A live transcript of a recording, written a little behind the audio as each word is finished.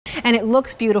and it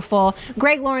looks beautiful.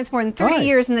 Greg Lawrence, more than 30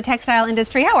 years in the textile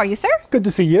industry. How are you, sir? Good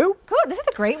to see you. Good. This is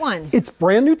a great one. It's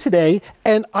brand new today,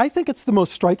 and I think it's the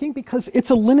most striking because it's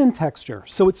a linen texture.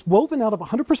 So it's woven out of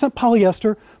 100%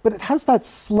 polyester, but it has that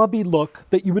slubby look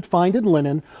that you would find in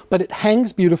linen, but it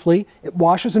hangs beautifully, it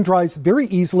washes and dries very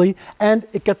easily, and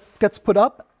it gets put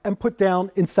up and put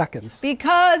down in seconds.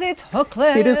 Because it's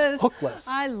hookless. It is hookless.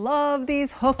 I love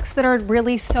these hooks that are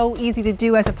really so easy to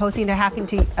do as opposed to having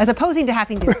to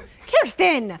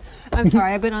Kirsten! I'm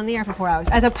sorry, I've been on the air for 4 hours.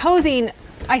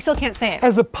 I still can't say it.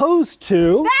 As opposed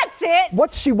to... That's it!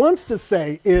 What she wants to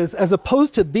say is, as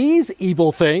opposed to these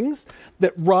evil things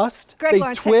that rust, Greg they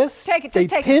Lawrence, twist, they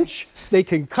pinch, they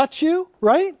can cut you,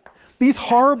 right? These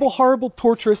horrible, horrible,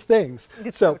 torturous things.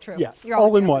 It's so true. Yeah, You're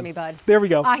all in there for one. me, bud. There we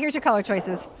go. Here's your color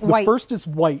choices. The first is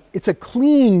white. It's a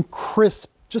clean,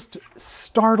 crisp, just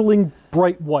startling,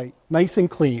 bright white. Nice and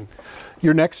clean.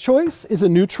 Your next choice is a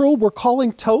neutral. We're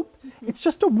calling taupe. It's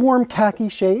just a warm khaki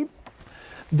shade.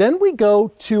 Then we go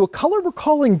to a color we're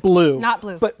calling blue. Not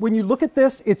blue. But when you look at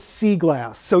this, it's sea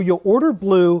glass. So you'll order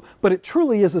blue, but it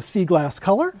truly is a sea glass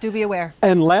color. Do be aware.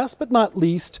 And last but not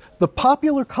least, the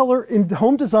popular color in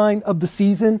home design of the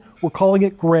season, we're calling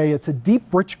it gray. It's a deep,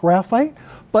 rich graphite.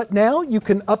 But now you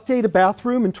can update a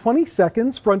bathroom in 20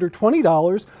 seconds for under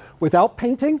 $20 without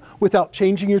painting, without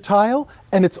changing your tile,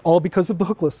 and it's all because of the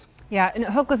Hookless. Yeah, and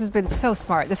Hookless has been so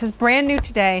smart. This is brand new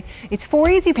today. It's 4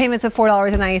 easy payments of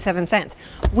 $4.97.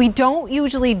 We don't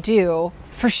usually do,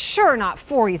 for sure not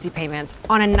 4 easy payments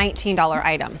on a $19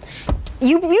 item.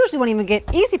 You usually won't even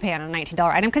get easy pay on a $19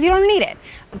 item because you don't need it.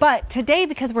 But today,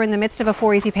 because we're in the midst of a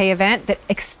 4 easy pay event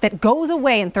that goes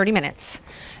away in 30 minutes,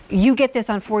 you get this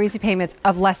on 4 easy payments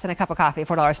of less than a cup of coffee,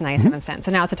 $4.97. So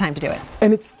now it's the time to do it.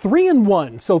 And it's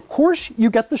 3-in-1. So of course you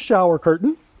get the shower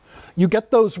curtain. You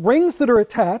get those rings that are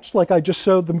attached, like I just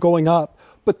showed them going up.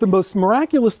 But the most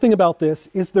miraculous thing about this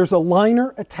is there's a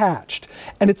liner attached.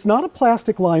 And it's not a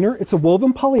plastic liner. It's a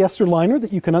woven polyester liner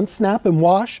that you can unsnap and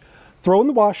wash, throw in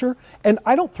the washer. And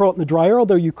I don't throw it in the dryer,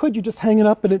 although you could. You just hang it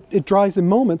up and it dries in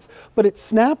moments. But it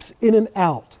snaps in and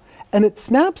out. And it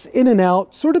snaps in and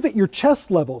out sort of at your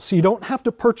chest level. So you don't have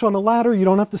to perch on a ladder. You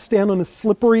don't have to stand on a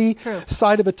slippery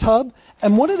side of a tub.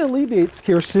 And what it alleviates,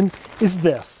 Kirsten, is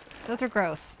this. Those are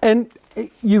gross. And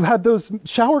you have those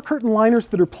shower curtain liners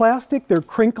that are plastic. They're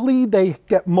crinkly. They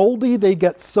get moldy. They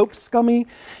get soap scummy.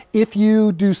 If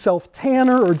you do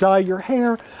self-tanner or dye your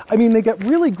hair, I mean, they get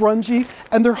really grungy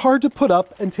and they're hard to put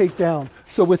up and take down.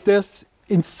 So with this,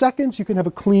 in seconds, you can have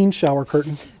a clean shower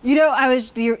curtain. You know,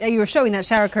 you were showing that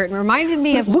shower curtain. Reminded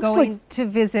me of going to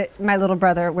visit my little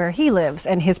brother where he lives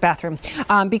and his bathroom.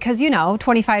 Because, you know,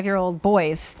 25-year-old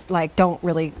boys, don't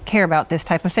really care about this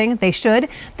type of thing. They should.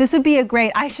 This would be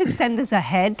I should send this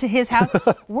ahead to his house.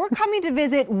 We're coming to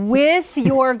visit with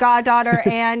your goddaughter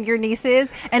and your nieces,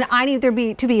 and I need there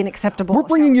to be an acceptable We're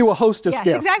bringing you a hostess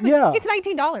gift. Exactly. Yeah. It's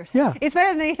 $19. Yeah. It's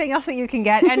better than anything else that you can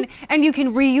get, and you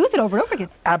can reuse it over and over again.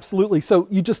 Absolutely. So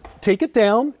you just take it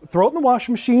down, throw it in the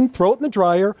washing machine, throw it in the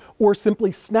dryer, or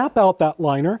simply snap out that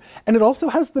liner. And it also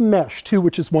has the mesh too,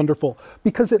 which is wonderful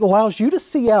because it allows you to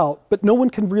see out, but no one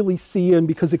can really see in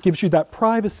because it gives you that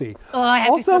privacy. Oh, I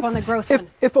have to step on the gross one.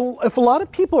 If a lot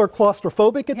of people are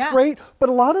claustrophobic, it's great, but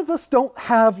a lot of us don't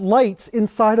have lights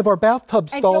inside of our bathtub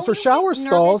stalls or shower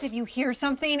stalls. If you hear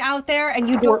something out there and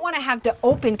you don't want to have to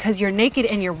open because you're naked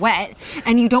and you're wet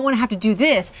and you don't want to have to do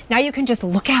this, now you can just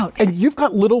look out. And you've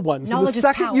got little ones. And the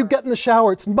second you get in the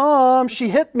shower, it's, Mom, she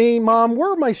hit me. Mom,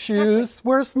 where are my shoes?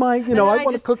 Where's my, I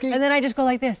want a cookie. And then I just go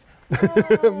like this.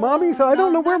 Mommy's, I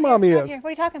don't know where Mommy is. What are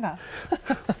you talking about?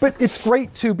 But it's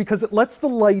great too because it lets the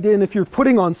light in if you're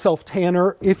putting on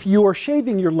self-tanner, if you are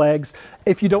shaving your legs,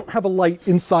 if you don't have a light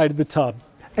inside of the tub.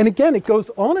 And again, it goes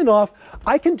on and off.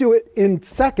 I can do it in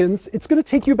seconds. It's going to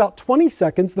take you about 20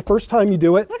 seconds the first time you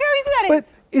do it. Look how easy that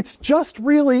is. It's just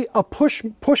really a push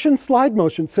and slide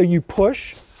motion. So you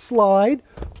push, slide,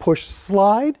 push,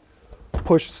 slide,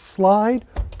 push, slide,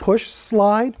 push,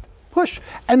 slide, push.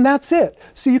 And that's it.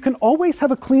 So you can always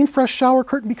have a clean, fresh shower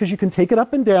curtain because you can take it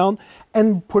up and down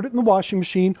and put it in the washing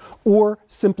machine or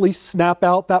simply snap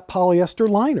out that polyester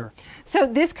liner. So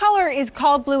this color is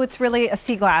called blue. It's really a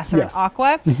sea glass or an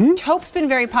aqua. Taupe's been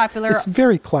very popular. It's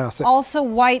very classic. Also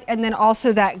white and then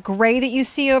also that gray that you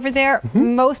see over there.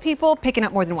 Most people picking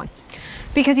up more than one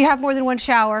because you have more than one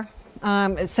shower.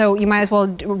 So you might as well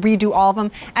redo all of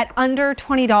them. At under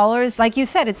 $20, like you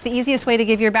said, it's the easiest way to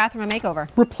give your bathroom a makeover.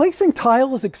 Replacing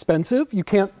tile is expensive. You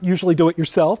can't usually do it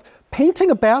yourself.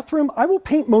 painting a bathroom, I will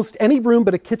paint most any room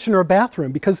but a kitchen or a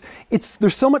bathroom because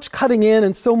there's so much cutting in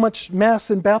and so much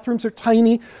mess, and bathrooms are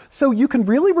tiny. So you can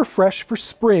really refresh for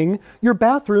spring your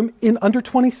bathroom in under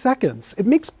 20 seconds. It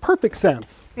makes perfect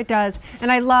sense. It does.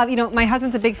 And I love, my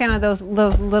husband's a big fan of those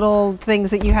little things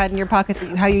that you had in your pocket,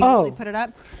 how you usually put it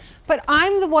up. But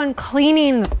I'm the one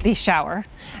cleaning the shower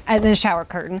and the shower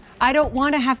curtain. I don't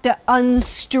want to have to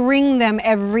unstring them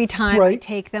every time I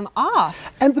take them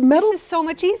off. And the metal, this is so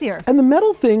much easier. And the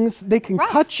metal things, they can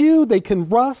cut you, they can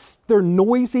rust, they're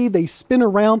noisy, they spin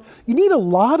around. You need a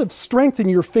lot of strength in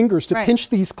your fingers to pinch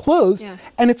these closed.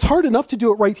 And it's hard enough to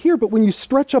do it right here, but when you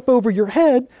stretch up over your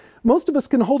head, most of us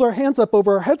can hold our hands up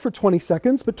over our head for 20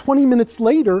 seconds, but 20 minutes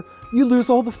later, you lose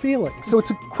all the feeling. So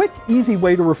it's a quick, easy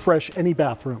way to refresh any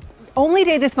bathroom. Only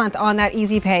day this month on that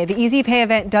Easy Pay. The Easy Pay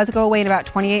event does go away in about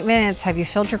 28 minutes. Have you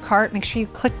filled your cart? Make sure you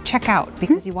click checkout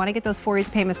because you want to get those 4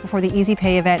 easy payments before the Easy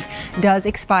Pay event does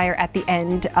expire at the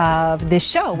end of this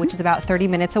show, which is about 30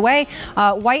 minutes away.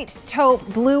 White, taupe,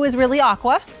 blue is really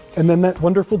aqua. And then that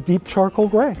wonderful deep charcoal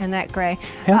gray. And that gray.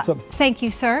 Handsome. Thank you,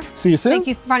 sir. See you soon. Thank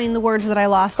you for finding the words that I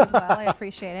lost as well. I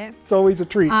appreciate it. It's always a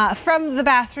treat. From the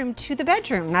bathroom to the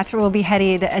bedroom. That's where we'll be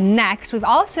headed next. We've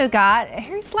also got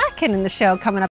Harry Slatkin in the show coming up.